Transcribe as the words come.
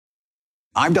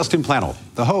I'm Dustin Planold,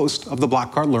 the host of the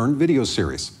BlockCard Learn video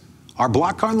series. Our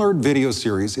BlockCard Learn video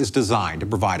series is designed to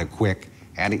provide a quick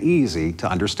and easy to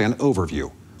understand overview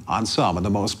on some of the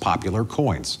most popular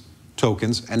coins,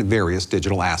 tokens, and various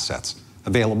digital assets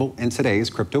available in today's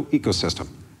crypto ecosystem.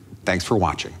 Thanks for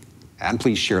watching, and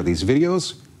please share these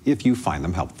videos if you find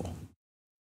them helpful.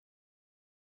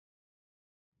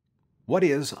 What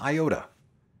is IOTA?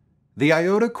 The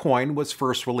IOTA coin was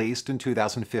first released in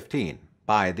 2015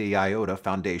 by the IOTA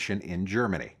Foundation in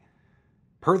Germany.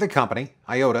 Per the company,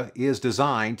 IOTA is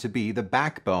designed to be the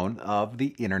backbone of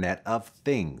the Internet of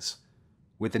Things,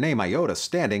 with the name IOTA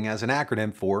standing as an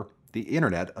acronym for the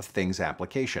Internet of Things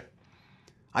application.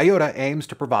 IOTA aims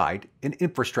to provide an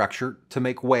infrastructure to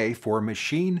make way for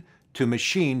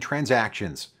machine-to-machine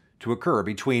transactions to occur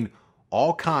between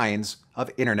all kinds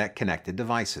of Internet-connected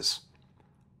devices.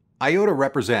 IOTA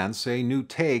represents a new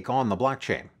take on the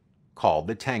blockchain, called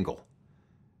the Tangle.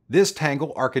 This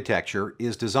Tangle architecture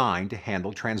is designed to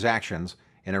handle transactions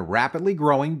in a rapidly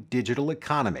growing digital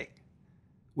economy.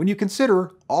 When you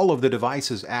consider all of the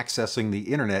devices accessing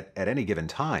the Internet at any given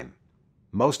time,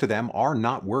 most of them are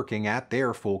not working at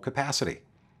their full capacity.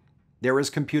 There is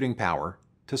computing power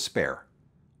to spare,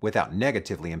 without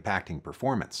negatively impacting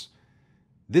performance.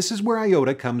 This is where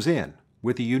IOTA comes in,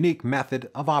 with a unique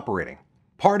method of operating.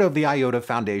 Part of the IOTA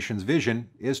Foundation's vision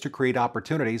is to create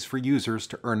opportunities for users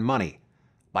to earn money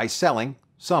by selling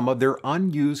some of their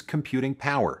unused computing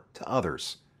power to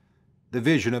others. The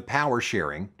vision of power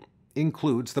sharing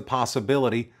includes the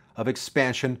possibility of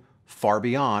expansion far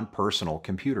beyond personal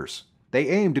computers. They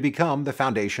aim to become the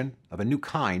foundation of a new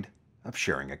kind of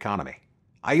sharing economy.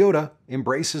 IOTA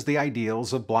embraces the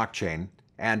ideals of blockchain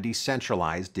and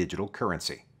decentralized digital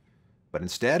currency. But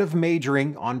instead of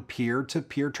majoring on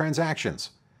peer-to-peer transactions,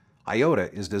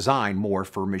 IOTA is designed more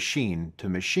for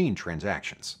machine-to-machine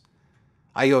transactions.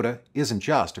 IOTA isn't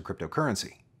just a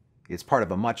cryptocurrency. It's part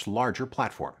of a much larger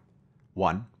platform,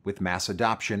 one with mass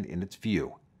adoption in its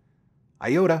view.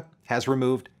 IOTA has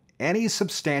removed any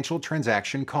substantial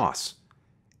transaction costs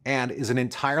and is an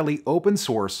entirely open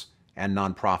source and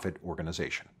nonprofit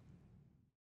organization.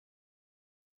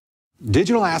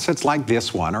 Digital assets like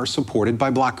this one are supported by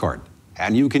BlockCard,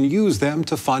 and you can use them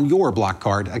to fund your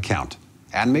BlockCard account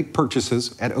and make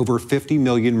purchases at over 50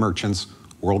 million merchants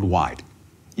worldwide.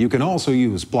 You can also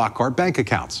use BlockCard bank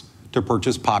accounts to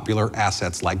purchase popular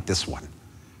assets like this one.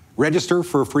 Register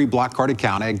for a free BlockCard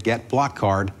account at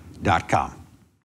getblockcard.com.